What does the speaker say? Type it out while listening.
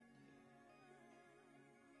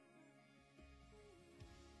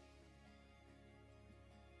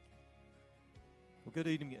Well,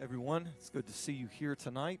 good evening, everyone. It's good to see you here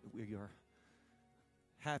tonight. We are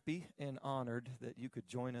happy and honored that you could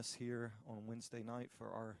join us here on Wednesday night for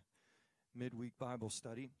our midweek Bible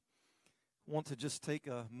study. I want to just take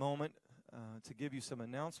a moment to give you some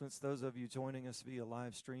announcements. Those of you joining us via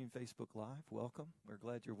live stream, Facebook Live, welcome. We're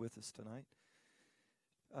glad you're with us tonight.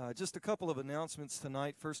 Just a couple of announcements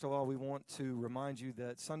tonight. First of all, we want to remind you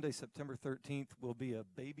that Sunday, September 13th, will be a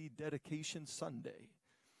baby dedication Sunday.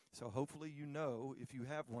 So hopefully you know if you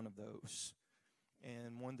have one of those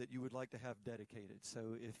and one that you would like to have dedicated.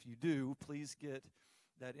 So if you do, please get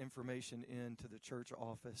that information into the church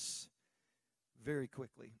office very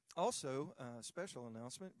quickly. Also, special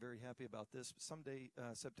announcement, very happy about this. Sunday,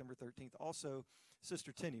 September 13th, also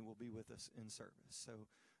Sister Tinny will be with us in service. So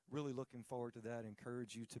really looking forward to that.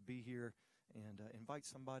 Encourage you to be here and invite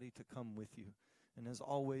somebody to come with you. And as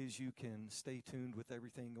always, you can stay tuned with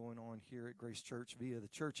everything going on here at Grace Church via the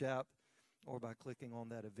church app or by clicking on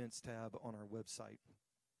that events tab on our website.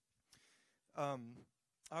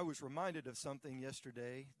 I was reminded of something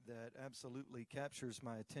yesterday that absolutely captures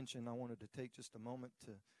my attention. I wanted to take just a moment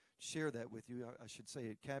to share that with you. I should say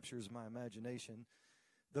it captures my imagination.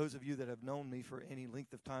 Those of you that have known me for any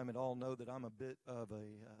length of time at all know that I'm a bit of a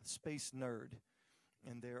space nerd.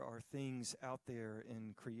 And there are things out there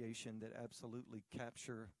in creation that absolutely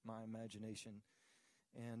capture my imagination.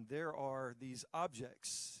 And there are these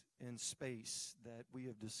objects in space that we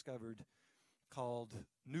have discovered called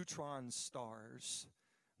neutron stars.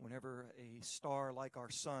 Whenever a star like our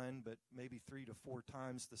sun, but maybe 3 to 4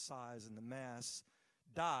 times the size and the mass,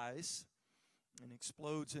 dies and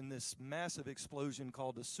explodes in this massive explosion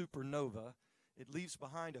called a supernova, it leaves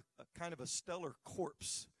behind a kind of a stellar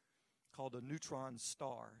corpse called a neutron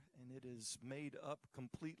star, and it is made up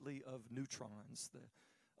completely of neutrons. The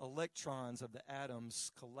electrons of the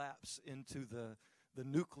atoms collapse into the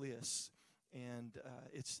nucleus, and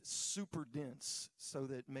it's super dense, so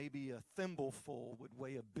that maybe a thimbleful would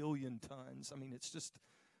weigh 1 billion tons. I mean, it's just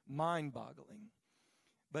mind-boggling.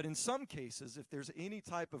 But in some cases, if there's any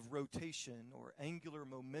type of rotation or angular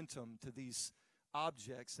momentum to these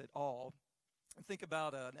objects at all, think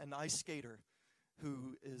about an ice skater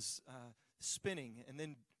who is spinning and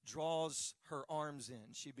then draws her arms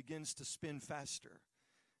in. She begins to spin faster.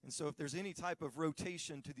 And so if there's any type of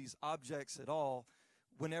rotation to these objects at all,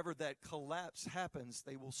 whenever that collapse happens,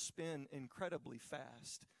 they will spin incredibly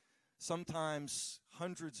fast. Sometimes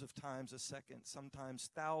hundreds of times a second,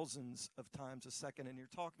 sometimes thousands of times a second. And you're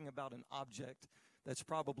talking about an object that's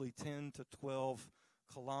probably 10 to 12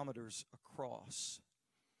 kilometers across.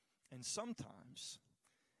 And sometimes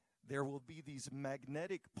there will be these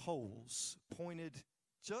magnetic poles pointed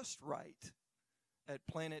just right at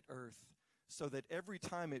planet Earth so that every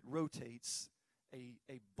time it rotates, a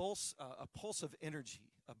pulse of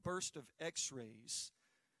energy, a burst of X-rays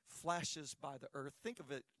flashes by the Earth. Think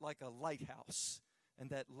of it like a lighthouse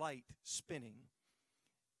and that light spinning.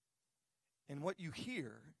 And what you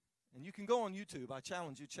hear, and you can go on YouTube, I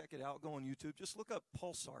challenge you, check it out, go on YouTube, just look up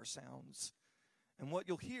pulsar sounds. And what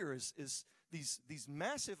you'll hear is these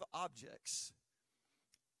massive objects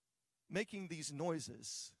making these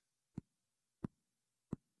noises.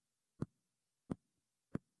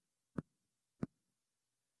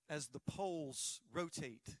 As the poles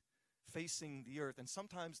rotate facing the earth, and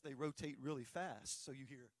sometimes they rotate really fast, so you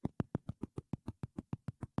hear.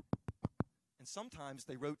 And sometimes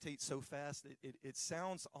they rotate so fast it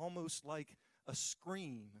sounds almost like a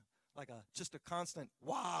scream, like just a constant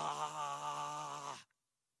wah.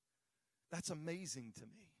 That's amazing to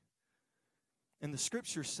me. And the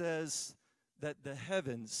scripture says that the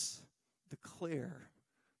heavens declare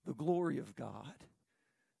the glory of God,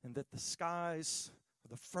 and that the skies, or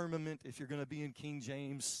the firmament, if you're going to be in King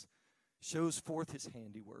James, shows forth his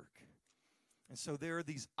handiwork. And so there are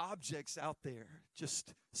these objects out there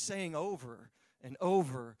just saying over and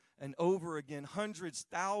over and over again, hundreds,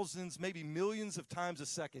 thousands, maybe millions of times a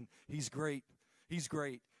second, he's great, he's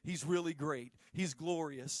great, he's really great, he's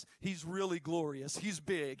glorious, he's really glorious, he's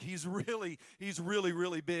big, he's really,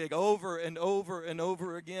 really big, over and over and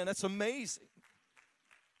over again. That's amazing.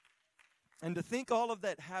 And to think all of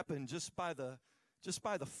that happened just by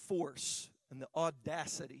the force and the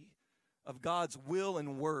audacity of God's will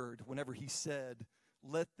and word whenever he said,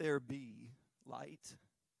 "Let there be light."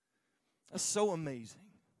 That's so amazing.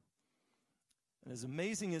 And as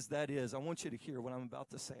amazing as that is, I want you to hear what I'm about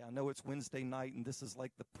to say. I know it's Wednesday night and this is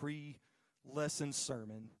like the pre-lesson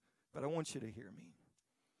sermon, but I want you to hear me.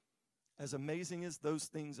 As amazing as those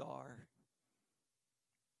things are,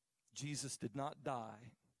 Jesus did not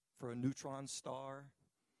die for a neutron star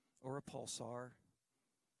or a pulsar.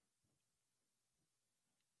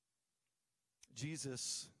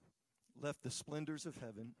 Jesus left the splendors of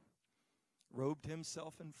heaven, robed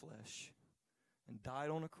himself in flesh, and died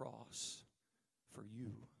on a cross for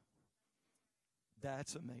you.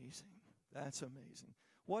 That's amazing. That's amazing.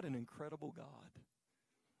 What an incredible God.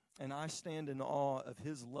 And I stand in awe of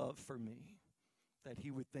his love for me, that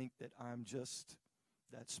he would think that I'm just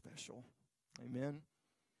that special. Amen.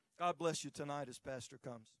 God bless you tonight as Pastor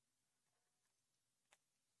comes.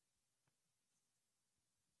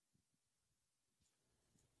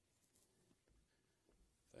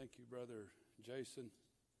 Thank you, Brother Jason,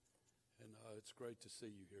 and it's great to see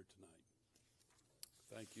you here tonight.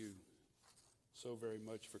 Thank you so very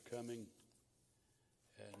much for coming,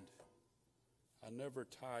 and I never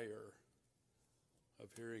tire of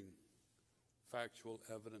hearing factual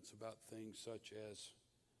evidence about things such as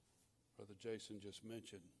Brother Jason just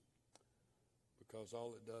mentioned, because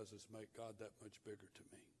all it does is make God that much bigger to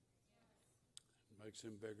me. It makes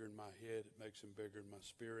him bigger in my head. It makes him bigger in my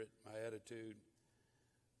spirit, my attitude.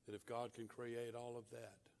 That if God can create all of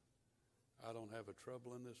that, I don't have a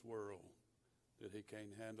trouble in this world that he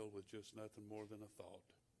can't handle with just nothing more than a thought.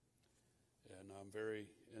 And I'm very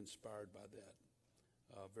inspired by that,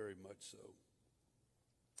 very much so.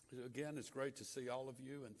 Again, it's great to see all of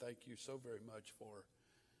you, and thank you so very much for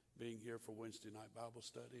being here for Wednesday night Bible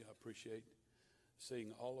study. I appreciate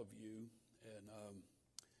seeing all of you, and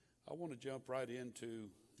I want to jump right into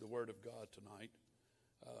the Word of God tonight.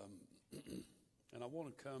 And I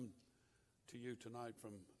want to come to you tonight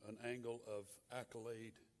from an angle of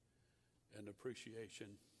accolade and appreciation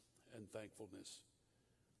and thankfulness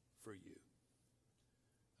for you.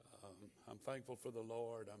 I'm thankful for the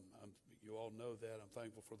Lord. You all know that. I'm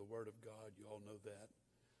thankful for the Word of God. You all know that.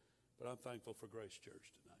 But I'm thankful for Grace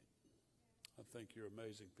Church tonight. I think you're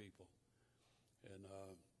amazing people. And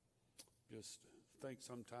just think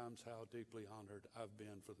sometimes how deeply honored I've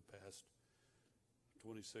been for the past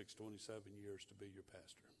 26, 27 years to be your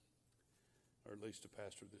pastor, or at least to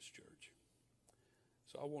pastor this church.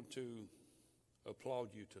 So I want to applaud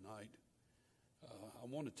you tonight. I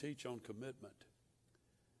want to teach on commitment.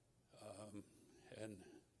 And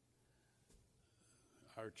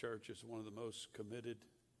our church is one of the most committed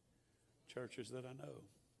churches that I know.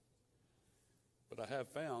 But I have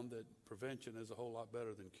found that prevention is a whole lot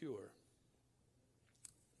better than cure.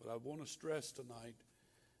 But I want to stress tonight,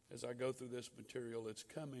 as I go through this material, it's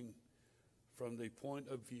coming from the point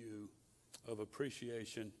of view of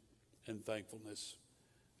appreciation and thankfulness.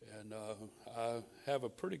 And I have a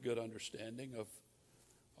pretty good understanding of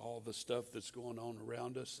all the stuff that's going on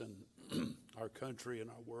around us and our country and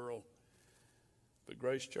our world. But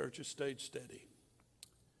Grace Church has stayed steady.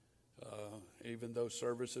 Even those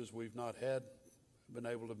services we've not been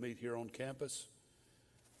able to meet here on campus,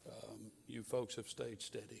 you folks have stayed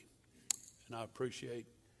steady. And I appreciate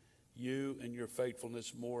you and your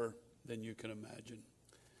faithfulness more than you can imagine.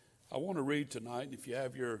 I want to read tonight, if you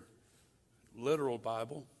have your literal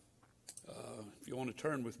Bible, if you want to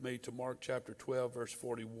turn with me to Mark chapter 12, verse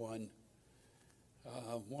 41,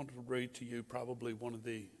 I want to read to you probably one of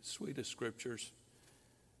the sweetest scriptures,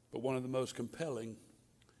 but one of the most compelling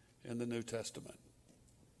in the New Testament.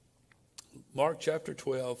 Mark chapter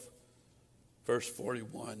 12, verse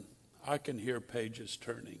 41. I can hear pages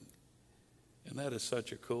turning. And that is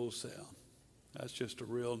such a cool sound. That's just a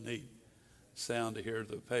real neat sound to hear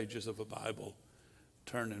the pages of a Bible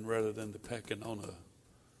turning rather than the pecking on a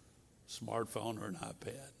smartphone or an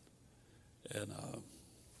iPad. And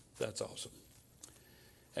that's awesome.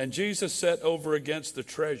 And Jesus sat over against the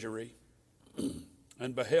treasury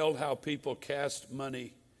and beheld how people cast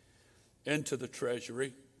money into the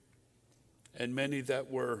treasury, and many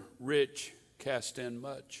that were rich cast in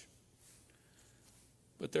much.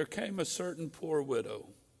 But there came a certain poor widow,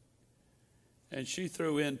 and she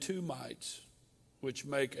threw in 2 mites, which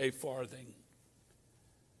make a farthing.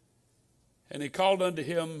 And he called unto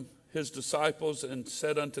him his disciples and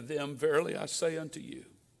said unto them, Verily I say unto you,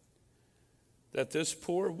 that this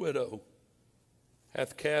poor widow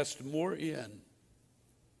hath cast more in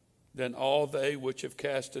than all they which have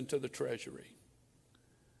cast into the treasury.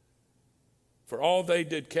 For all they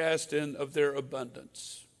did cast in of their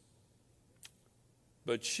abundance,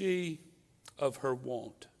 but she of her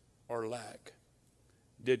want or lack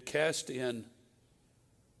did cast in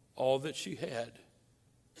all that she had,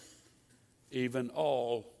 even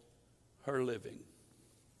all her living.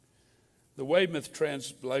 The Weymouth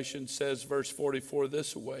translation says, verse 44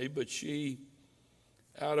 this way, but she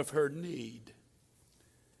out of her need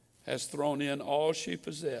has thrown in all she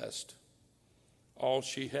possessed, all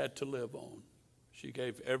she had to live on. She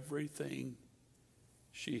gave everything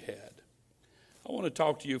she had. I want to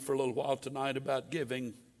talk to you for a little while tonight about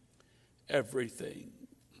giving everything.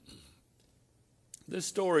 This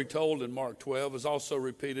story told in Mark 12 is also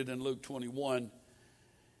repeated in Luke 21,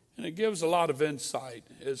 and it gives a lot of insight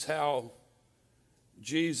as how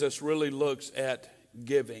Jesus really looks at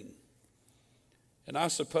giving. And I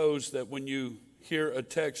suppose that when you hear a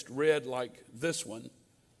text read like this one,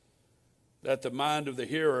 that the mind of the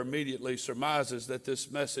hearer immediately surmises that this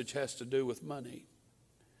message has to do with money.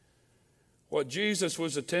 What Jesus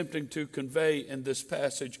was attempting to convey in this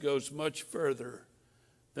passage goes much further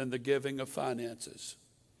than the giving of finances.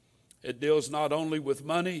 It deals not only with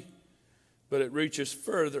money, but it reaches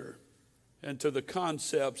further into the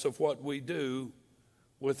concepts of what we do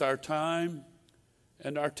with our time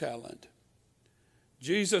and our talent.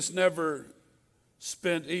 Jesus never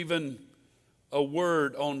spent even a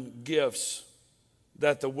word on gifts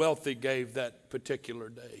that the wealthy gave that particular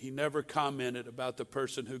day. He never commented about the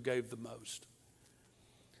person who gave the most.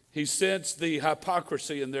 He sensed the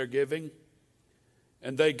hypocrisy in their giving,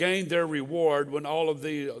 and they gained their reward when all of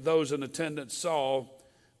those in attendance saw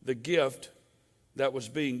the gift that was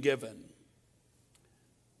being given.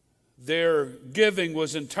 Their giving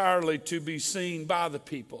was entirely to be seen by the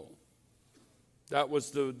people. That was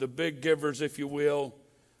the big givers, if you will.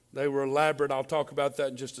 They were elaborate. I'll talk about that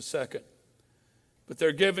in just a second. But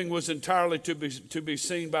their giving was entirely to be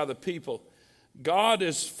seen by the people. God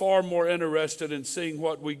is far more interested in seeing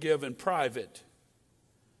what we give in private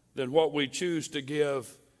than what we choose to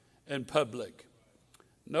give in public.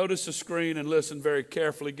 Notice the screen and listen very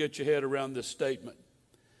carefully. Get your head around this statement.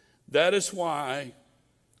 That is why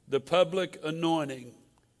the public anointing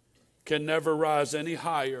can never rise any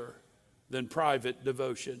higher than private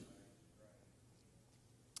devotion.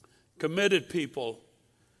 Committed people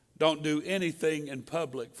don't do anything in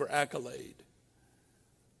public for accolade,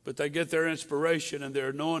 but they get their inspiration and their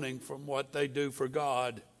anointing from what they do for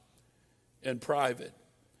God in private.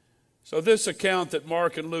 So this account that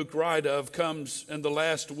Mark and Luke write of comes in the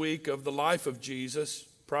last week of the life of Jesus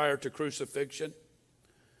prior to crucifixion.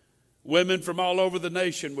 Women from all over the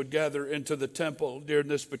nation would gather into the temple during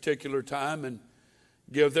this particular time and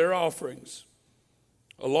give their offerings.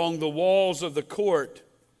 Along the walls of the court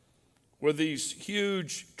were these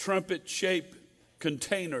huge trumpet-shaped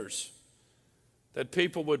containers that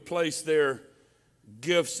people would place their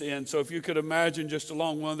gifts in. So if you could imagine just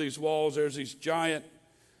along one of these walls, there's these giant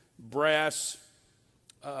brass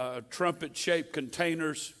trumpet-shaped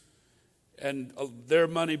containers. And their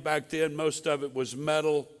money back then, most of it was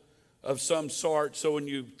metal of some sort. So when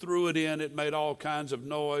you threw it in, it made all kinds of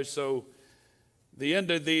noise. So the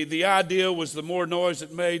idea was the more noise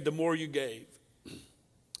it made, the more you gave.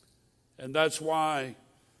 And that's why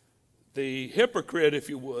the hypocrite, if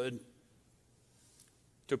you would,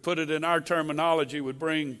 to put it in our terminology, would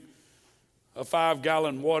bring a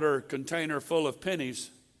 5-gallon water container full of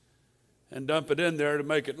pennies and dump it in there to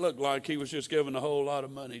make it look like he was just giving a whole lot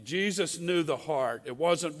of money. Jesus knew the heart. It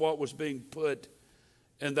wasn't what was being put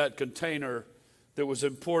in that container that was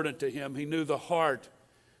important to him. He knew the heart,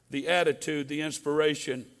 the attitude, the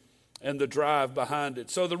inspiration, and the drive behind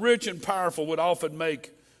it. So the rich and powerful would often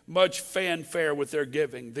make much fanfare with their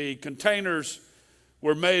giving. The containers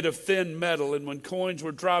were made of thin metal, and when coins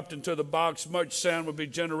were dropped into the box, much sound would be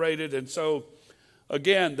generated. And so,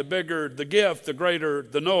 again, the bigger the gift, the greater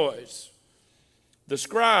the noise. The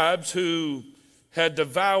scribes who had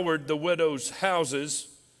devoured the widow's houses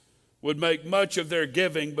would make much of their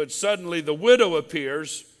giving, but suddenly the widow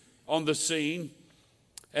appears on the scene,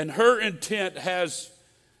 and her intent has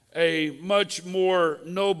a much more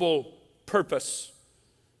noble purpose.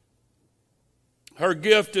 Her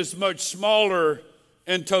gift is much smaller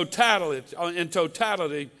in totality,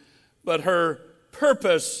 but her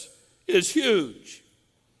purpose is huge.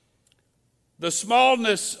 The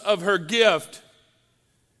smallness of her gift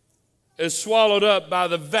is swallowed up by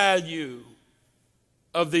the value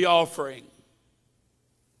of the offering.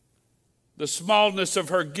 The smallness of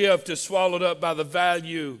her gift is swallowed up by the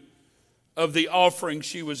value of the offering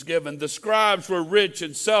she was given. The scribes were rich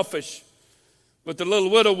and selfish, but the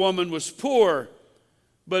little widow woman was poor,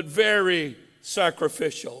 but very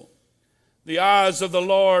sacrificial. The eyes of the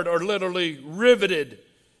Lord are literally riveted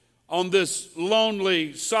on this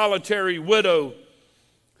lonely, solitary widow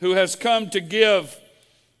who has come to give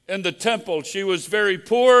in the temple. She was very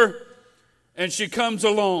poor, and she comes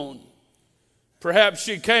alone. Perhaps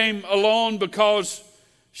she came alone because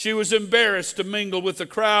she was embarrassed to mingle with the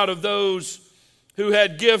crowd of those who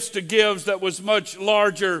had gifts to give that was much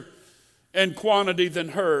larger in quantity than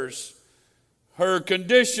hers. Her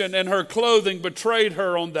condition and her clothing betrayed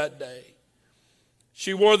her on that day.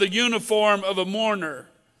 She wore the uniform of a mourner,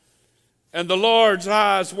 and the Lord's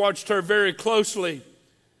eyes watched her very closely,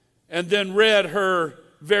 and then read her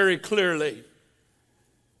very clearly.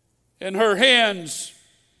 In her hands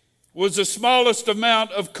was the smallest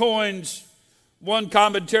amount of coins. One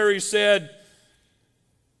commentary said,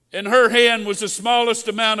 in her hand was the smallest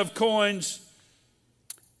amount of coins,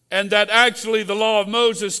 and that actually the law of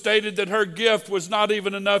Moses stated that her gift was not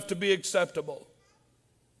even enough to be acceptable.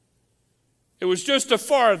 It was just a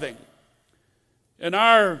farthing. In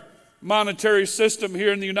our monetary system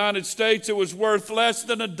here in the United States, it was worth less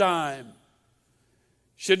than a dime.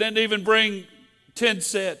 She didn't even bring 10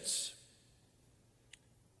 cents.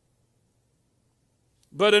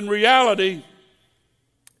 But in reality,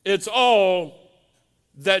 it's all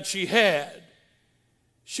that she had.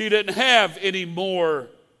 She didn't have any more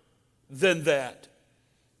than that.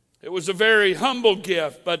 It was a very humble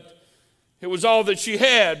gift, but it was all that she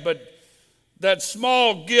had. But that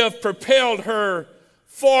small gift propelled her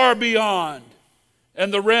far beyond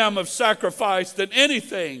in the realm of sacrifice than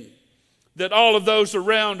anything that all of those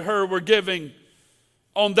around her were giving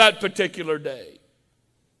on that particular day.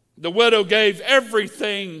 The widow gave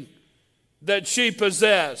everything that she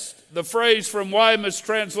possessed. The phrase from Wyman's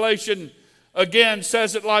translation again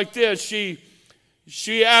says it like this: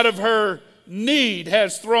 she out of her need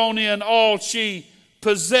has thrown in all she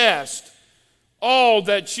possessed. All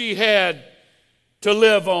that she had to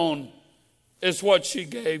live on is what she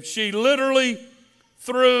gave. She literally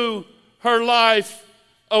threw her life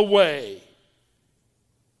away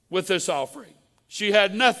with this offering. She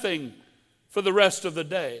had nothing for the rest of the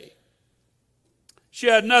day. She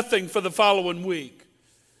had nothing for the following week.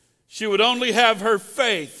 She would only have her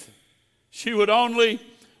faith. She would only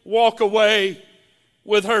walk away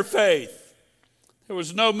with her faith. There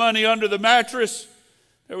was no money under the mattress.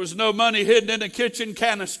 There was no money hidden in a kitchen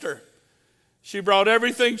canister. She brought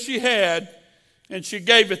everything she had and she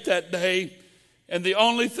gave it that day. And the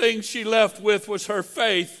only thing she left with was her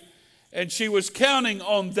faith. And she was counting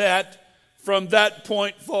on that from that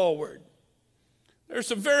point forward. There's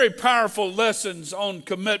some very powerful lessons on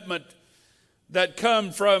commitment that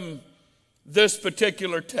come from this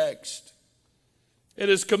particular text. It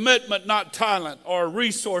is commitment, not talent or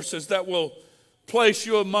resources, that will place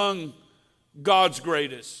you among God's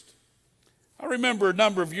greatest. I remember a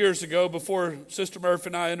number of years ago, before Sister Murphy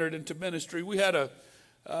and I entered into ministry, we had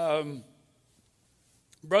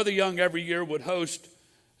Brother Young every year would host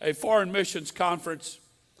a foreign missions conference.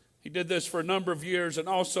 He did this for a number of years, and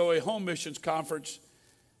also a home missions conference.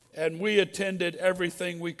 And we attended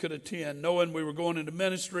everything we could attend, knowing we were going into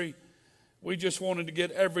ministry. We just wanted to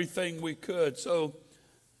get everything we could. So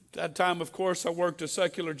at that time, of course, I worked a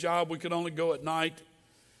secular job. We could only go at night.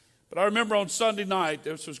 But I remember on Sunday night,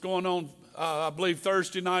 this was going on, I believe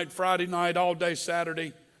Thursday night, Friday night, all day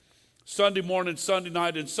Saturday, Sunday morning, Sunday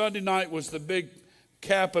night. And Sunday night was the big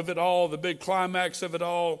cap of it all, the big climax of it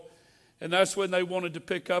all. And that's when they wanted to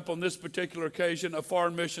pick up, on this particular occasion, a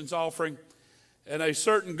foreign missions offering. And a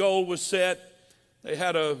certain goal was set. They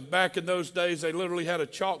had back in those days, they literally had a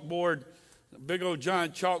chalkboard, a big old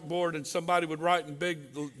giant chalkboard, and somebody would write in big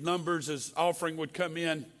numbers as offering would come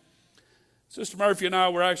in. Sister Murphy and I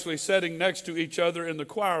were actually sitting next to each other in the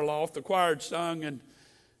choir loft. The choir had sung and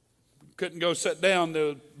couldn't go sit down.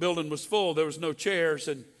 The building was full. There was no chairs.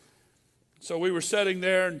 And so we were sitting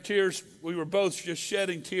there, and tears, we were both just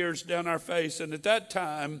shedding tears down our face. And at that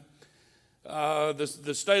time,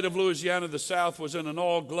 the state of Louisiana, the South, was in an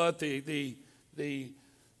oil glut. The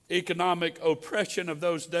economic oppression of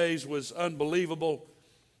those days was unbelievable.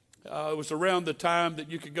 It was around the time that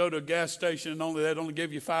you could go to a gas station and they'd only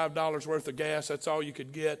give you $5 worth of gas. That's all you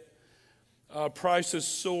could get. Prices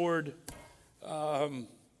soared. I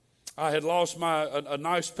had lost a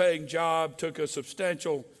nice paying job, took a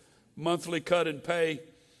substantial monthly cut in pay,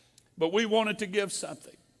 but we wanted to give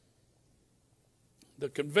something. The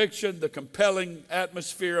conviction, the compelling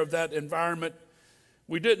atmosphere of that environment,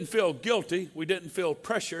 we didn't feel guilty. We didn't feel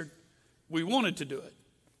pressured. We wanted to do it.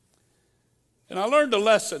 And I learned a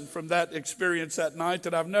lesson from that experience that night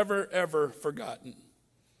that I've never, ever forgotten.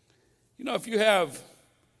 You know, if you have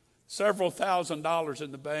several $1,000s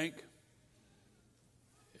in the bank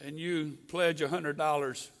and you pledge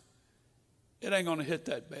 $100, it ain't going to hit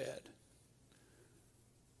that bad.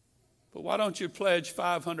 But why don't you pledge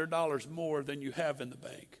 $500 more than you have in the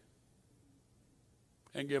bank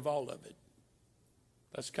and give all of it?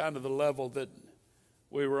 That's kind of the level that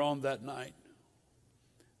we were on that night.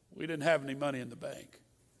 We didn't have any money in the bank.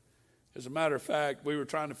 As a matter of fact, we were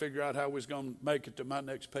trying to figure out how we was going to make it to my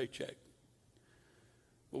next paycheck.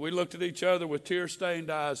 But we looked at each other with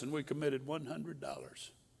tear-stained eyes, and we committed $100.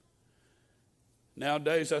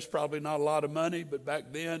 Nowadays, that's probably not a lot of money, but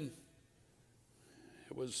back then,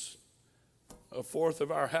 it was a fourth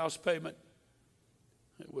of our house payment.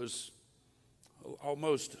 It was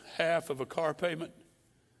almost half of a car payment.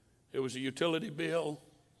 It was a utility bill.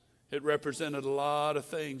 It represented a lot of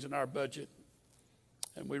things in our budget.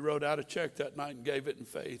 And we wrote out a check that night and gave it in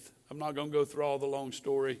faith. I'm not going to go through all the long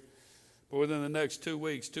story. But within the next 2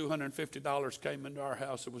 weeks, $250 came into our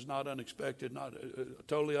house. It was not unexpected, not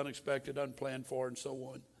totally unexpected, unplanned for, and so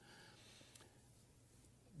on.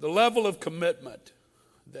 The level of commitment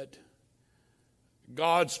that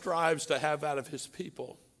God strives to have out of his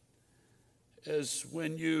people is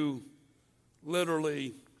when you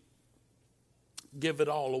literally give it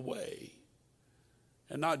all away.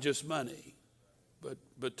 And not just money,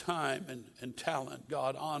 but time and talent.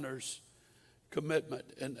 God honors commitment.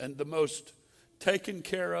 And the most taken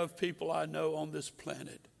care of people I know on this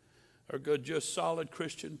planet are good, just solid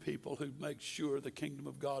Christian people who make sure the kingdom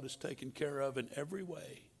of God is taken care of in every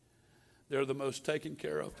way. They're the most taken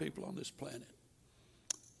care of people on this planet.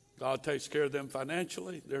 God takes care of them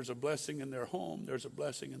financially. There's a blessing in their home. There's a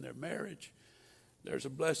blessing in their marriage. There's a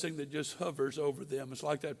blessing that just hovers over them. It's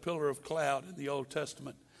like that pillar of cloud in the Old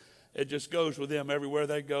Testament. It just goes with them everywhere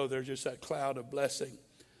they go. There's just that cloud of blessing.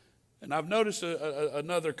 And I've noticed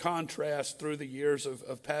another contrast through the years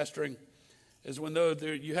of pastoring is when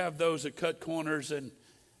you have those that cut corners and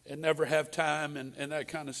never have time and that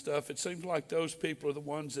kind of stuff. It seems like those people are the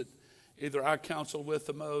ones that either I counsel with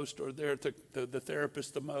the most, or they're the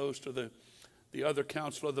therapist the most, or the other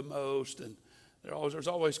counselor the most. And there's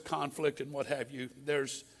always conflict and what have you.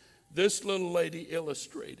 There's this little lady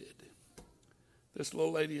illustrated. This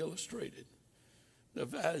little lady illustrated the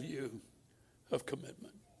value of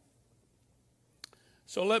commitment.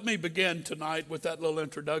 So let me begin tonight with that little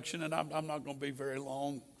introduction, and I'm not going to be very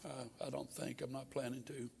long. I don't think. I'm not planning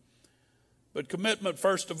to. But commitment,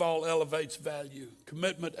 first of all, elevates value.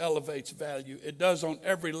 Commitment elevates value. It does on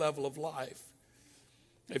every level of life.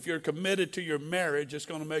 If you're committed to your marriage, it's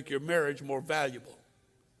going to make your marriage more valuable.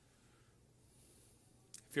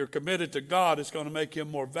 If you're committed to God, it's going to make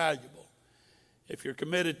him more valuable. If you're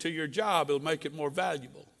committed to your job, it'll make it more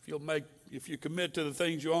valuable. If you commit to the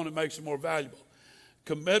things you own, it makes it more valuable.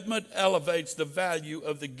 Commitment elevates the value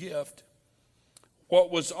of the gift.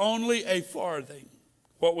 What was only a farthing,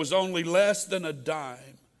 what was only less than a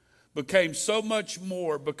dime, became so much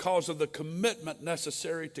more because of the commitment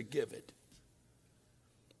necessary to give it.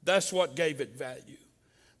 That's what gave it value.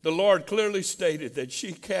 The Lord clearly stated that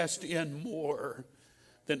she cast in more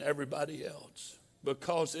than everybody else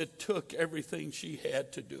because it took everything she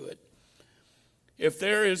had to do it. If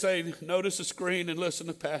there is notice the screen and listen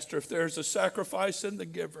to Pastor, if there's a sacrifice in the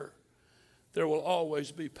giver, there will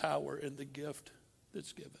always be power in the gift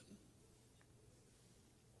that's given.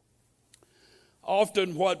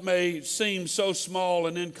 Often what may seem so small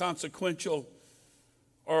and inconsequential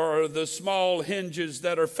are the small hinges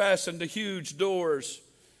that are fastened to huge doors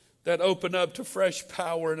that open up to fresh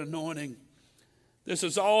power and anointing. This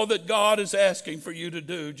is all that God is asking for you to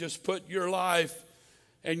do. Just put your life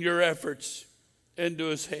and your efforts into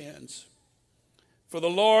his hands. For the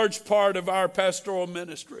large part of our pastoral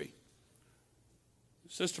ministry,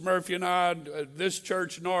 Sister Murphy and I, this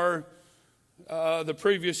church nor the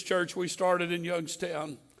previous church we started in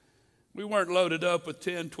Youngstown, we weren't loaded up with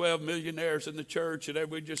 10, 12 millionaires in the church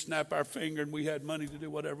and we'd just snap our finger and we had money to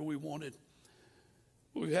do whatever we wanted.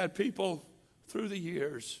 We've had people through the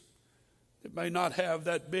years that may not have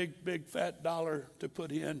that big fat dollar to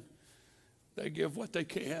put in. They give what they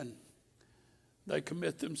can. They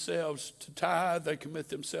commit themselves to tithe, they commit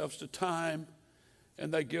themselves to time,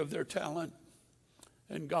 and they give their talent.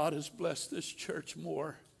 And God has blessed this church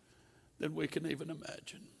more than we can even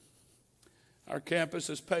imagine. Our campus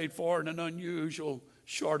is paid for in an unusual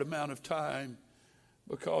short amount of time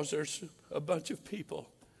because there's a bunch of people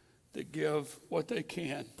that give what they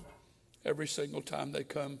can every single time they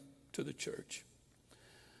come to the church.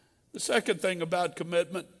 The second thing about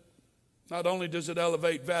commitment, not only does it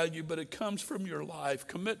elevate value, but it comes from your life.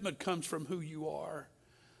 Commitment comes from who you are.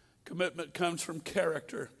 Commitment comes from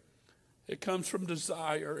character. It comes from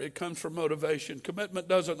desire. It comes from motivation. Commitment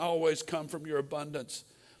doesn't always come from your abundance.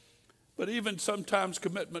 But even sometimes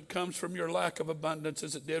commitment comes from your lack of abundance,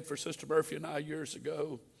 as it did for Sister Murphy and I years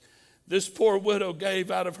ago. This poor widow gave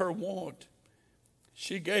out of her want.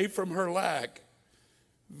 She gave from her lack.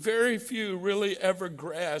 Very few really ever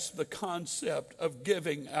grasp the concept of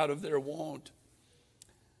giving out of their want.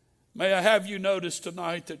 May I have you notice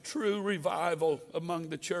tonight that true revival among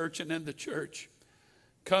the church and in the church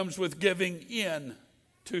comes with giving in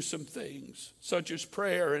to some things, such as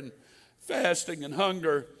prayer and fasting and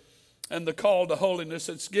hunger and the call to holiness.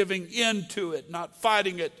 It's giving into it, not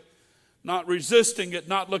fighting it, not resisting it,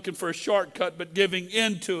 not looking for a shortcut, but giving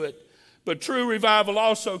into it. But true revival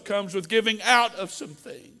also comes with giving out of some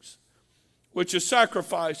things, which is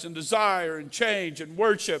sacrifice and desire and change and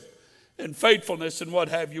worship and faithfulness and what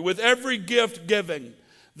have you. With every gift given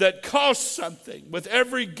that costs something, with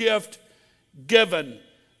every gift given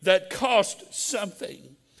that costs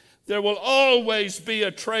something, there will always be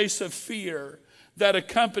a trace of fear that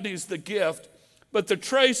accompanies the gift. But the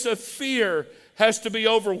trace of fear has to be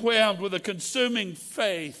overwhelmed with a consuming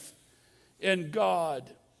faith in God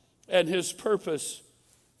and His purpose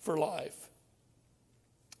for life.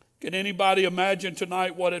 Can anybody imagine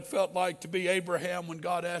tonight what it felt like to be Abraham when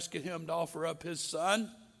God asked him to offer up his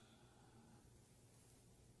son?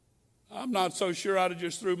 I'm not so sure I'd have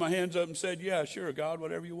just threw my hands up and said, yeah, sure, God,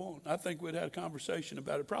 whatever you want. I think we'd had a conversation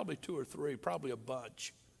about it, probably 2 or 3, probably a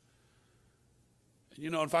bunch. And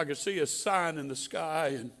you know, if I could see a sign in the sky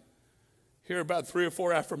and hear about 3 or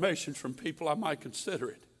 4 affirmations from people, I might consider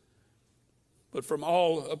it. But from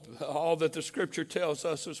all that the Scripture tells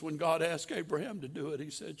us is when God asked Abraham to do it, he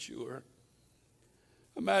said, sure.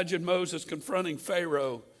 Imagine Moses confronting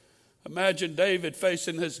Pharaoh. Imagine David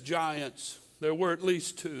facing his giants. There were at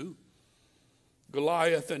least 2,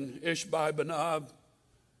 Goliath and Ishbi-Benob.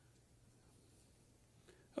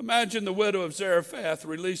 Imagine the widow of Zarephath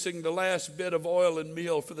releasing the last bit of oil and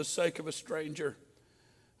meal for the sake of a stranger.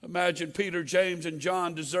 Imagine Peter, James, and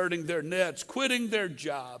John deserting their nets, quitting their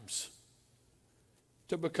jobs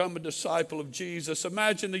to become a disciple of Jesus.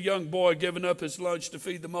 Imagine the young boy giving up his lunch to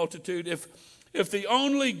feed the multitude. If the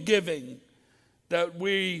only giving that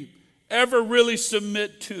we ever really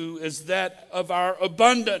submit to is that of our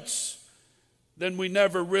abundance, then we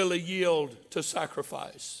never really yield to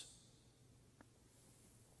sacrifice.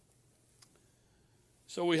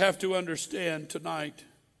 So we have to understand tonight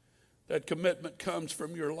that commitment comes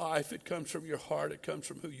from your life, it comes from your heart, it comes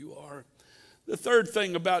from who you are. The third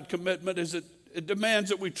thing about commitment is it demands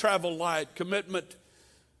that we travel light. Commitment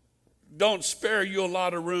don't spare you a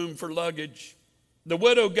lot of room for luggage. The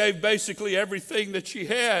widow gave basically everything that she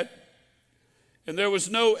had, and there was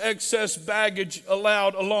no excess baggage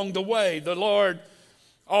allowed along the way. The Lord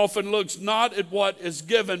often looks not at what is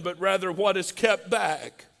given, but rather what is kept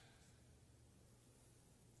back.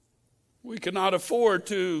 We cannot afford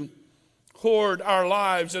to hoard our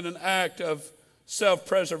lives in an act of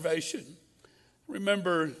self-preservation.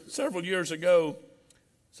 Remember several years ago,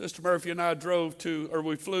 Sister Murphy and I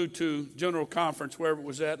we flew to General Conference, wherever it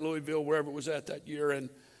was at, Louisville, wherever it was at that year, and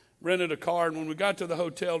rented a car. And when we got to the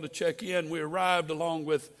hotel to check in, we arrived along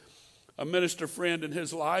with a minister friend in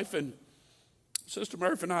his life. And Sister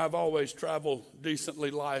Murphy and I have always traveled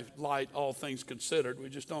decently light, all things considered. We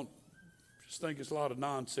just think it's a lot of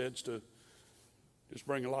nonsense to just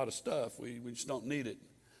bring a lot of stuff. We just don't need it.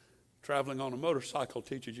 Traveling on a motorcycle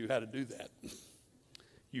teaches you how to do that.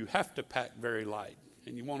 You have to pack very light,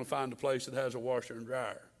 and you want to find a place that has a washer and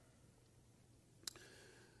dryer.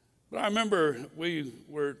 But I remember we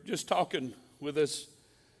were just talking with this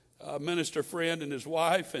minister friend and his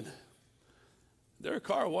wife, and their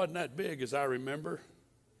car wasn't that big as I remember,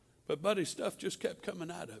 but Buddy's stuff just kept coming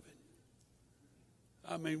out of it.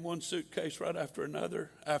 I mean, one suitcase right after another.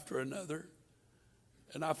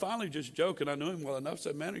 And I finally just joking, I knew him well enough,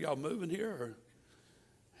 said, man, are y'all moving here? Or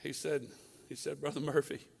he said, Brother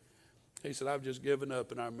Murphy, he said, I've just given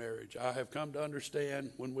up in our marriage. I have come to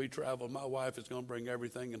understand when we travel, my wife is going to bring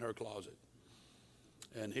everything in her closet.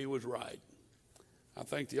 And he was right. I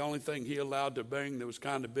think the only thing he allowed to bring that was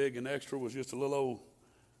kind of big and extra was just a little old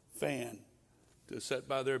fan to sit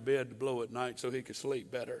by their bed to blow at night so he could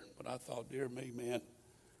sleep better. But I thought, dear me, man,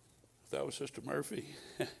 if that was Sister Murphy,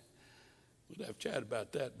 we'd have a chat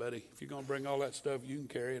about that, buddy. If you're going to bring all that stuff, you can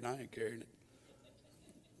carry it. I ain't carrying it.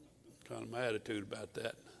 Kind of my attitude about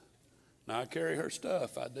that. Now, I carry her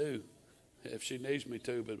stuff. I do, if she needs me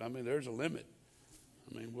to. But, I mean, there's a limit.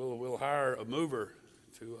 I mean, we'll hire a mover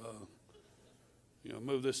to,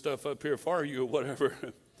 move this stuff up here for you or whatever.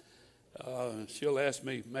 She'll ask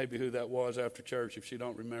me maybe who that was after church if she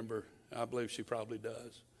don't remember. I believe she probably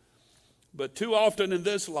does. But too often in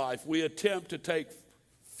this life, we attempt to take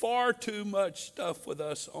far too much stuff with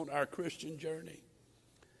us on our Christian journey.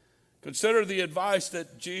 Consider the advice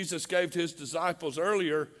that Jesus gave to his disciples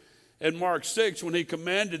earlier in Mark 6 when he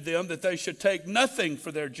commanded them that they should take nothing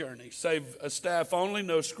for their journey, save a staff only,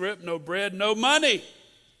 no scrip, no bread, no money.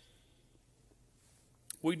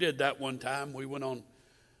 We did that one time. We went on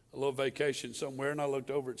a little vacation somewhere, and I looked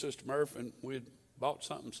over at Sister Murph, and we had bought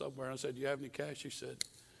something somewhere. And I said, do you have any cash? She said,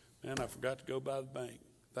 man, I forgot to go by the bank.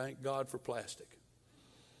 Thank God for plastic.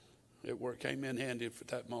 It came in handy for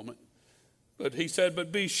that moment. But he said,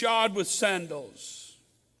 but be shod with sandals.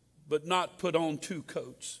 but not put on two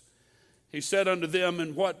coats. He said unto them,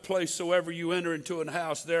 in what place soever you enter into an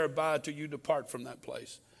house, there abide till you depart from that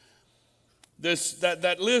place.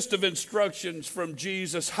 That list of instructions from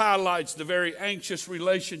Jesus highlights the very anxious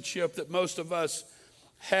relationship that most of us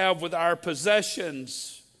have with our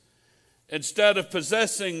possessions. Instead of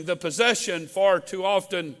possessing the possession, far too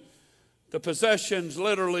often the possessions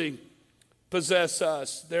literally possess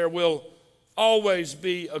us. There will always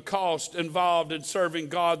be a cost involved in serving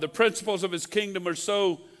God. The principles of his kingdom are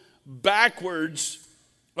so backwards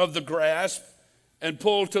of the grasp and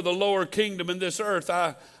pulled to the lower kingdom in this earth.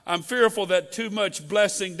 I'm fearful that too much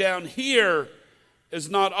blessing down here is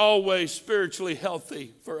not always spiritually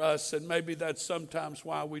healthy for us, and maybe that's sometimes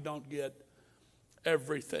why we don't get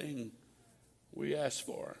everything we ask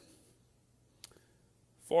for.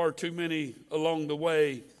 Far too many along the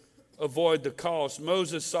way avoid the cost.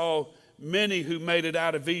 Moses saw many who made it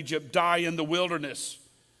out of Egypt die in the wilderness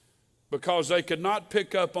because they could not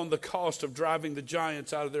pick up on the cost of driving the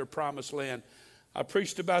giants out of their promised land. I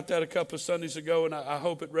preached about that a couple of Sundays ago, and I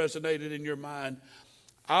hope it resonated in your mind.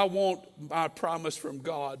 I want my promise from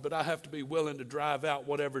God, but I have to be willing to drive out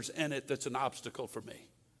whatever's in it that's an obstacle for me.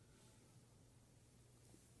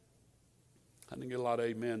 I didn't get a lot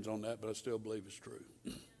of amens on that, but I still believe it's true.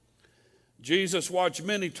 Jesus watched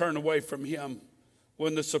many turn away from him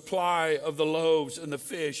when the supply of the loaves and the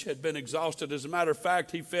fish had been exhausted. As a matter of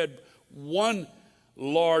fact, he fed one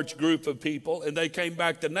large group of people, and they came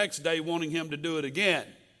back the next day wanting him to do it again.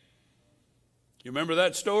 You remember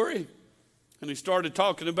that story? And he started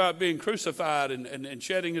talking about being crucified and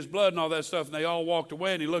shedding his blood and all that stuff, and they all walked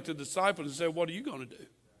away, and he looked at the disciples and said, what are you going to do?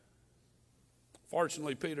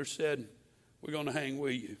 Fortunately, Peter said, we're going to hang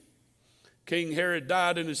with you. King Herod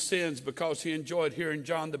died in his sins because he enjoyed hearing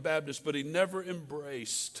John the Baptist, but he never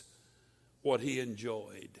embraced what he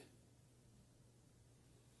enjoyed.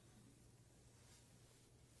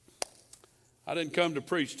 I didn't come to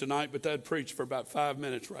preach tonight, but that preached for about 5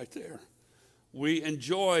 minutes right there. We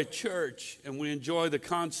enjoy church, and we enjoy the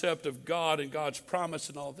concept of God and God's promise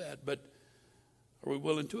and all that, but are we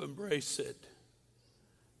willing to embrace it?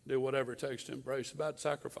 Do whatever it takes to embrace. It's about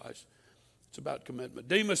sacrifice. It's about commitment.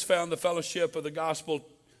 Demas found the fellowship of the gospel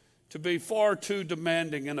to be far too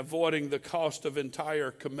demanding in avoiding the cost of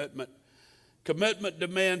entire commitment. Commitment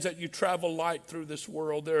demands that you travel light through this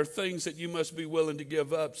world. There are things that you must be willing to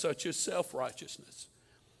give up, such as self-righteousness,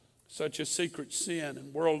 such as secret sin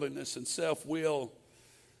and worldliness and self-will.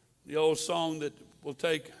 The old song that will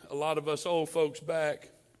take a lot of us old folks back.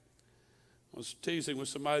 I was teasing with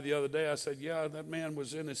somebody the other day. I said, yeah, that man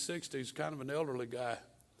was in his 60s, kind of an elderly guy.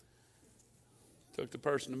 Took the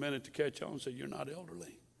person a minute to catch on and said, you're not elderly.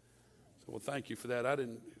 I said, well, thank you for that. I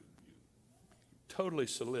didn't totally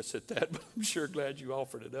solicit that, but I'm sure glad you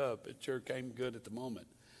offered it up. It sure came good at the moment.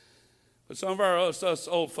 But some of us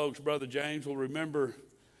old folks, Brother James, will remember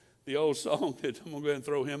the old song that I'm going to go ahead and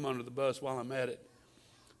throw him under the bus while I'm at it.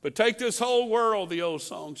 But take this whole world, the old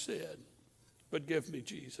song said, but give me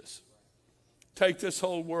Jesus. Take this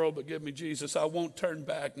whole world, but give me Jesus. I won't turn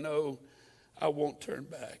back. No, I won't turn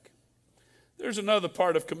back. There's another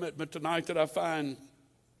part of commitment tonight that I find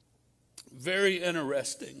very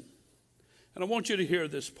interesting. And I want you to hear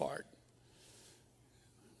this part.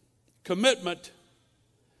 Commitment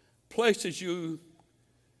places you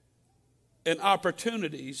in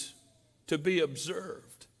opportunities to be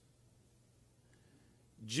observed.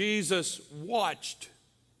 Jesus watched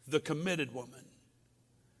the committed woman.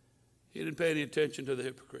 He didn't pay any attention to the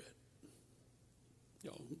hypocrite.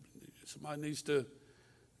 Somebody needs to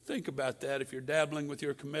think about that. If you're dabbling with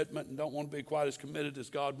your commitment and don't want to be quite as committed as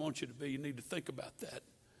God wants you to be, you need to think about that.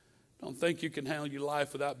 Don't think you can handle your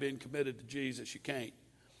life without being committed to Jesus. You can't.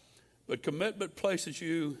 But commitment places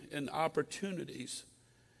you in opportunities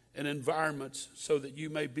and environments so that you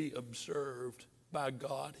may be observed by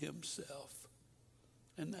God himself.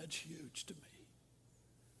 And that's huge to me.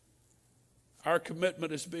 Our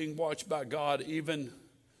commitment is being watched by God even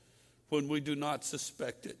when we do not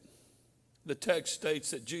suspect it. The text states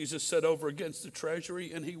that Jesus sat over against the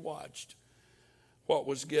treasury and he watched what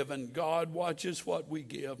was given. God watches what we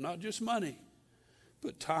give, not just money,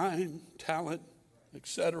 but time, talent,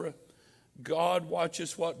 etc. God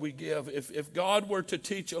watches what we give. If God were to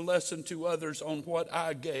teach a lesson to others on what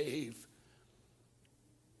I gave,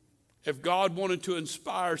 if God wanted to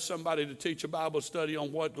inspire somebody to teach a Bible study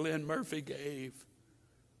on what Glenn Murphy gave,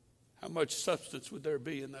 how much substance would there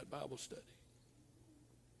be in that Bible study?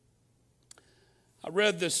 I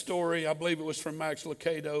read this story, I believe it was from Max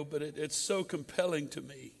Lucado, but it's so compelling to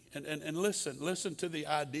me. And listen to the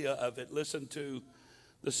idea of it. Listen to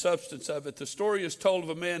the substance of it. The story is told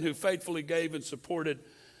of a man who faithfully gave and supported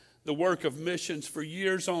the work of missions for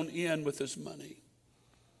years on end with his money.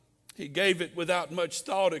 He gave it without much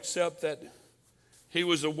thought, except that he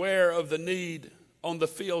was aware of the need on the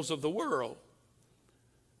fields of the world.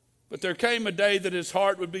 But there came a day that his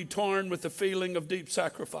heart would be torn with the feeling of deep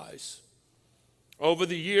sacrifice. Over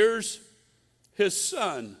the years, his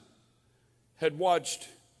son had watched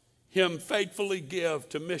him faithfully give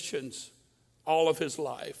to missions all of his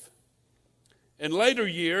life. In later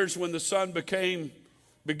years, when the son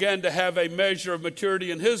began to have a measure of maturity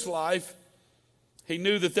in his life, he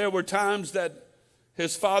knew that there were times that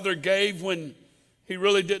his father gave when he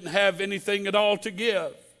really didn't have anything at all to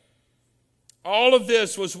give. All of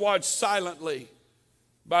this was watched silently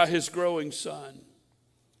by his growing son.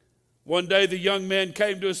 One day the young man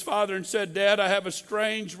came to his father and said, "Dad, I have a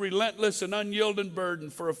strange, relentless, and unyielding burden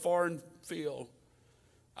for a foreign field.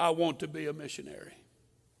 I want to be a missionary."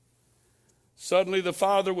 Suddenly the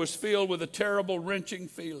father was filled with a terrible, wrenching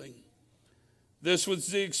feeling. This was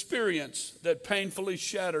the experience that painfully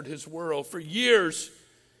shattered his world. For years,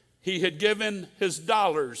 he had given his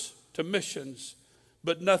dollars to missions,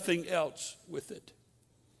 but nothing else with it.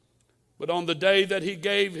 But on the day that he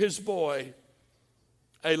gave his boy,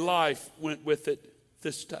 a life went with it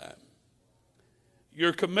this time.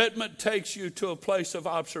 Your commitment takes you to a place of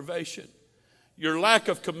observation. Your lack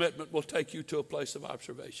of commitment will take you to a place of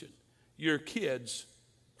observation. Your kids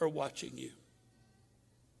are watching you.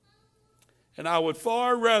 And I would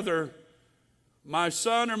far rather my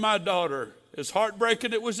son or my daughter, as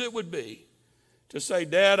heartbreaking as it would be, to say,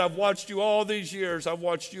 "Dad, I've watched you all these years. I've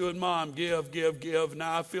watched you and Mom give.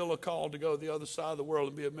 Now I feel a call to go to the other side of the world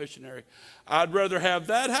and be a missionary." I'd rather have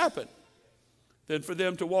that happen than for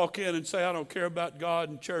them to walk in and say, "I don't care about God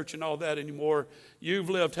and church and all that anymore. You've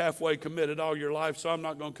lived halfway committed all your life, so I'm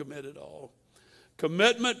not going to commit at all."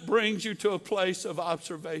 Commitment brings you to a place of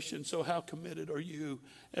observation. So how committed are you,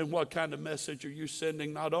 and what kind of message are you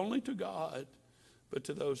sending, not only to God, but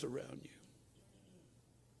to those around you?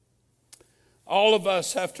 All of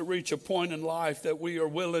us have to reach a point in life that we are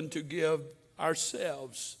willing to give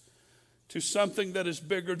ourselves to something that is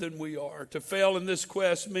bigger than we are. To fail in this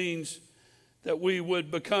quest means that we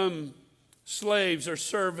would become slaves or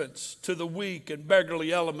servants to the weak and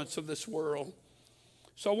beggarly elements of this world.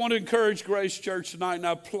 So I want to encourage Grace Church tonight, and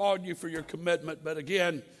I applaud you for your commitment. But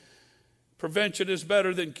again, prevention is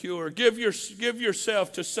better than cure. Give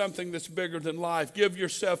yourself to something that's bigger than life. Give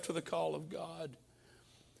yourself to the call of God.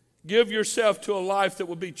 Give yourself to a life that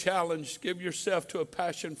will be challenged. Give yourself to a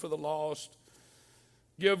passion for the lost.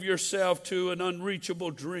 Give yourself to an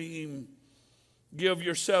unreachable dream. Give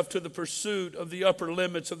yourself to the pursuit of the upper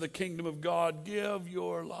limits of the kingdom of God. Give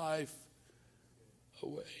your life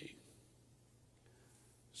away.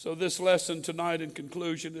 So this lesson tonight in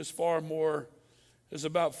conclusion is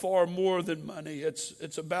about far more than money.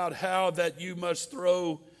 It's about how that you must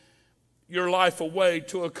throw your life away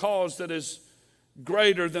to a cause that is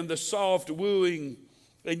greater than the soft, wooing,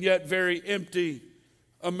 and yet very empty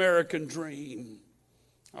American dream.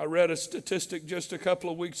 I read a statistic just a couple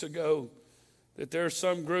of weeks ago that there's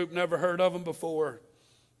some group, never heard of them before,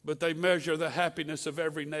 but they measure the happiness of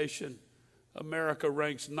every nation. America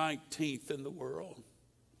ranks 19th in the world.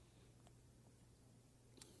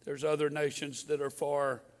 There's other nations that are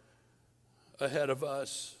far ahead of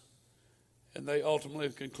us, and they ultimately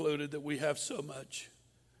have concluded that we have so much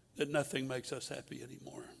that nothing makes us happy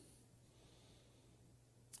anymore.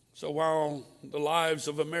 So while the lives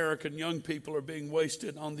of American young people are being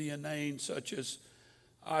wasted on the inane, such as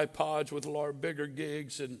iPods with bigger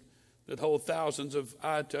gigs and that hold thousands of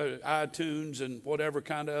iTunes and whatever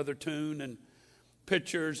kind of other tune, and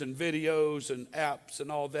pictures and videos and apps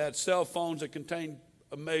and all that, cell phones that contain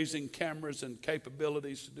amazing cameras and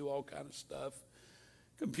capabilities to do all kind of stuff,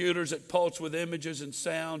 computers that pulse with images and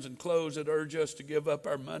sounds, and clothes that urge us to give up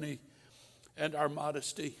our money and our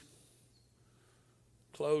modesty.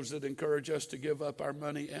 Clothes that encourage us to give up our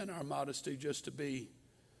money and our modesty just to be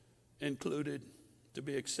included, to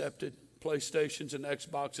be accepted. PlayStations and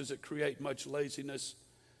Xboxes that create much laziness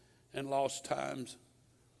and lost times.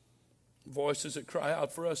 Voices that cry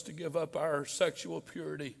out for us to give up our sexual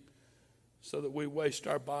purity so that we waste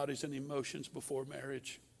our bodies and emotions before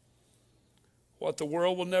marriage. What the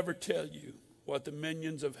world will never tell you, what the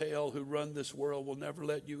minions of hell who run this world will never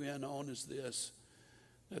let you in on, is this: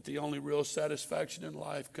 that the only real satisfaction in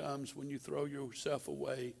life comes when you throw yourself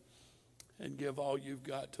away and give all you've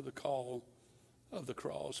got to the call of the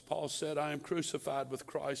cross. Paul said, "I am crucified with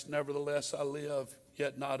Christ, nevertheless I live,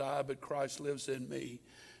 yet not I, but Christ lives in me.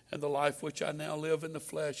 And the life which I now live in the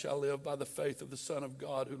flesh, I live by the faith of the Son of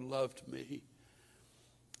God who loved me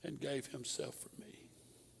and gave himself for me."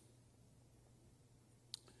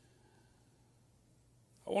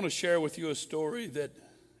 I want to share with you a story that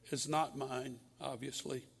is not mine,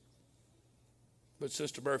 obviously, but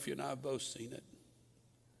Sister Murphy and I have both seen it.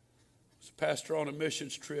 As a pastor on a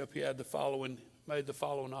missions trip, he had made the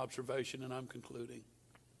following observation, and I'm concluding.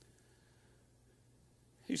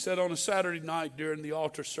 He said on a Saturday night during the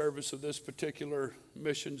altar service of this particular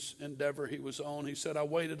missions endeavor he was on, he said, I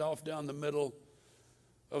waded off down the middle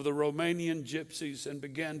of the Romanian gypsies and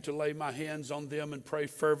began to lay my hands on them and pray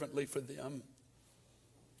fervently for them.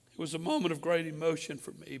 It was a moment of great emotion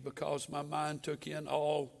for me because my mind took in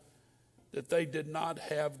all that they did not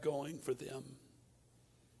have going for them.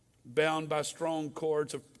 Bound by strong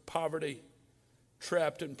cords of poverty,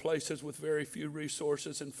 trapped in places with very few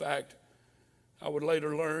resources. In fact, I would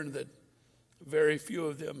later learn that very few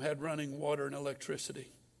of them had running water and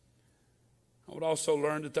electricity. I would also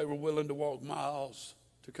learn that they were willing to walk miles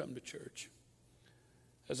to come to church.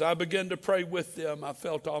 As I began to pray with them, I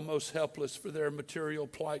felt almost helpless for their material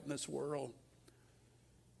plight in this world.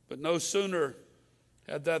 But no sooner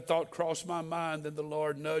had that thought crossed my mind than the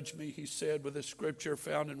Lord nudged me. He said with a scripture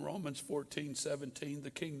found in Romans 14:17,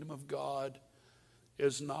 the kingdom of God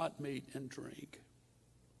is not meat and drink,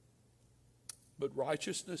 but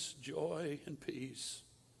righteousness, joy, and peace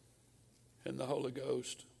in the Holy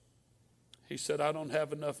Ghost. He said, I don't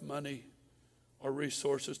have enough money or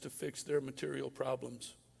resources to fix their material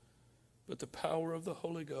problems, but the power of the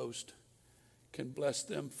Holy Ghost can bless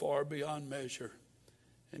them far beyond measure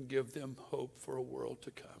and give them hope for a world to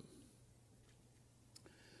come.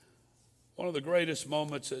 One of the greatest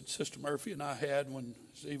moments that Sister Murphy and I had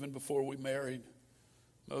even before we married,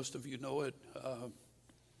 most of you know it,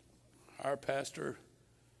 our pastor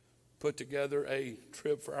put together a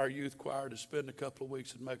trip for our youth choir to spend a couple of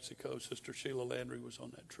weeks in Mexico. Sister Sheila Landry was on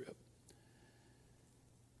that trip.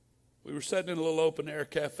 We were sitting in a little open-air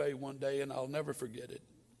cafe one day, and I'll never forget it.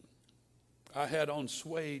 I had on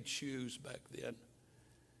suede shoes back then,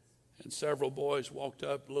 and several boys walked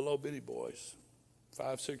up, little old bitty boys,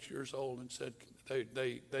 5, 6 years old, and said,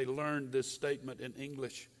 they learned this statement in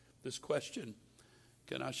English, this question,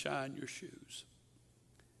 can I shine your shoes?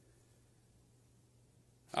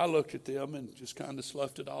 I looked at them and just kind of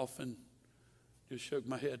sloughed it off and just shook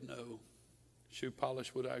my head no. Shoe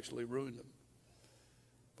polish would actually ruin them.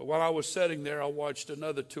 But while I was sitting there, I watched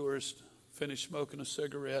another tourist finish smoking a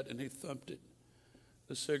cigarette, and he thumped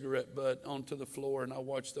the cigarette butt onto the floor, and I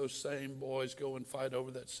watched those same boys go and fight over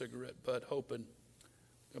that cigarette butt, hoping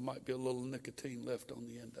there might be a little nicotine left on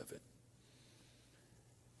the end of it.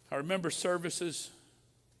 I remember services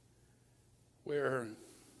where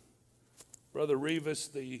Brother Rivas,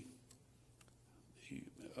 the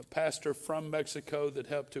pastor from Mexico that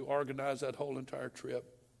helped to organize that whole entire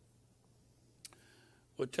trip,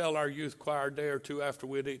 would tell our youth choir a day or two after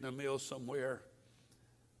we'd eaten a meal somewhere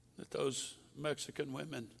that those Mexican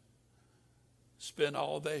women spent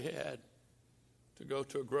all they had to go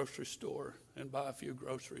to a grocery store and buy a few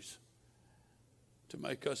groceries to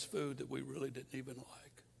make us food that we really didn't even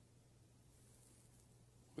like.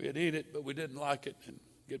 We'd eat it, but we didn't like it, and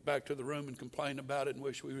get back to the room and complain about it and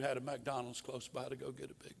wish we had a McDonald's close by to go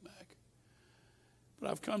get a Big Mac.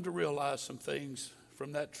 But I've come to realize some things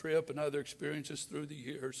from that trip and other experiences through the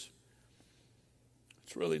years.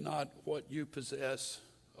 It's really not what you possess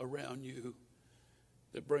around you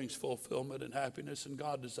that brings fulfillment and happiness, and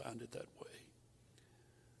God designed it that way.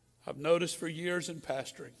 I've noticed for years in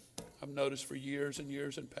pastoring,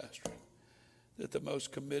 that the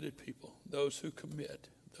most committed people, those who commit,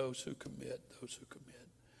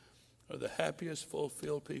 are the happiest,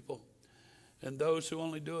 fulfilled people. And those who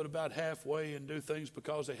only do it about halfway and do things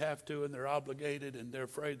because they have to and they're obligated and they're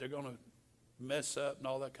afraid they're going to mess up and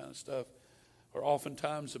all that kind of stuff are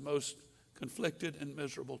oftentimes the most conflicted and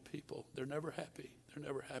miserable people. They're never happy.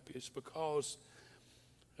 It's because,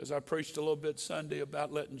 as I preached a little bit Sunday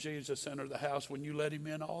about letting Jesus enter the house, when you let him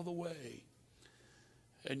in all the way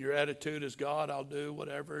and your attitude is, God, I'll do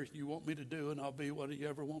whatever you want me to do and I'll be what you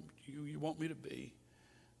ever want you want me to be,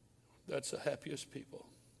 that's the happiest people.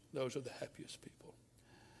 Those are the happiest people.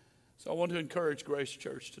 So I want to encourage Grace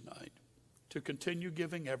Church tonight to continue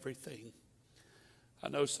giving everything. I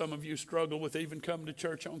know some of you struggle with even coming to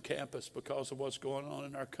church on campus because of what's going on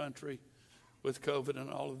in our country with COVID and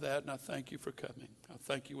all of that, and I thank you for coming. I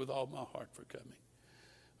thank you with all my heart for coming.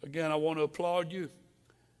 Again, I want to applaud you,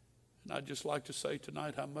 and I'd just like to say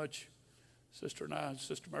tonight how much Sister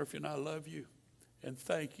Murphy and I love you, and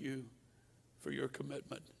thank you for your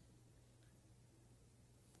commitment.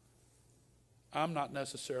 I'm not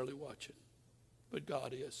necessarily watching, but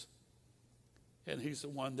God is. And he's the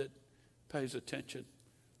one that pays attention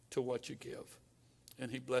to what you give.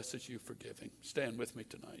 And he blesses you for giving. Stand with me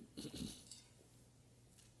tonight.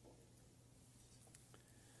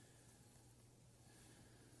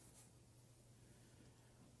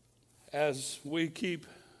 as we keep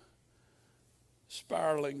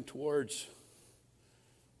spiraling towards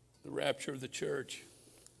the rapture of the church,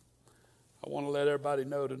 I want to let everybody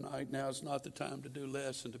know tonight, now is not the time to do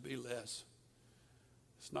less and to be less.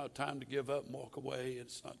 It's not time to give up and walk away.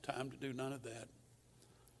 It's not time to do none of that.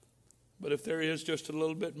 But if there is just a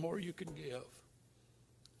little bit more you can give,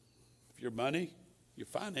 your money, your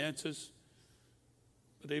finances,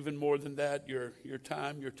 but even more than that, your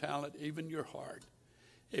time, your talent, even your heart.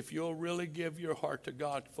 If you'll really give your heart to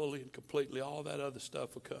God fully and completely, all that other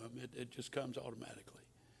stuff will come. It just comes automatically.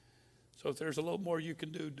 So if there's a little more you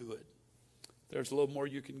can do, do it. If there's a little more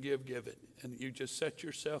you can give it. And you just set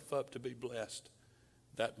yourself up to be blessed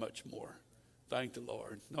that much more. Thank the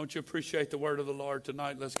Lord. Don't you appreciate the word of the Lord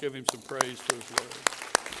tonight? Let's give him some praise for his word.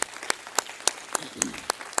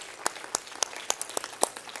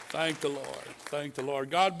 Thank the Lord. Thank the Lord.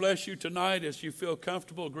 God bless you tonight. As you feel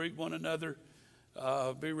comfortable, greet one another.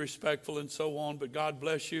 Be respectful and so on. But God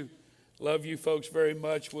bless you. Love you folks very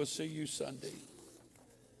much. We'll see you Sunday.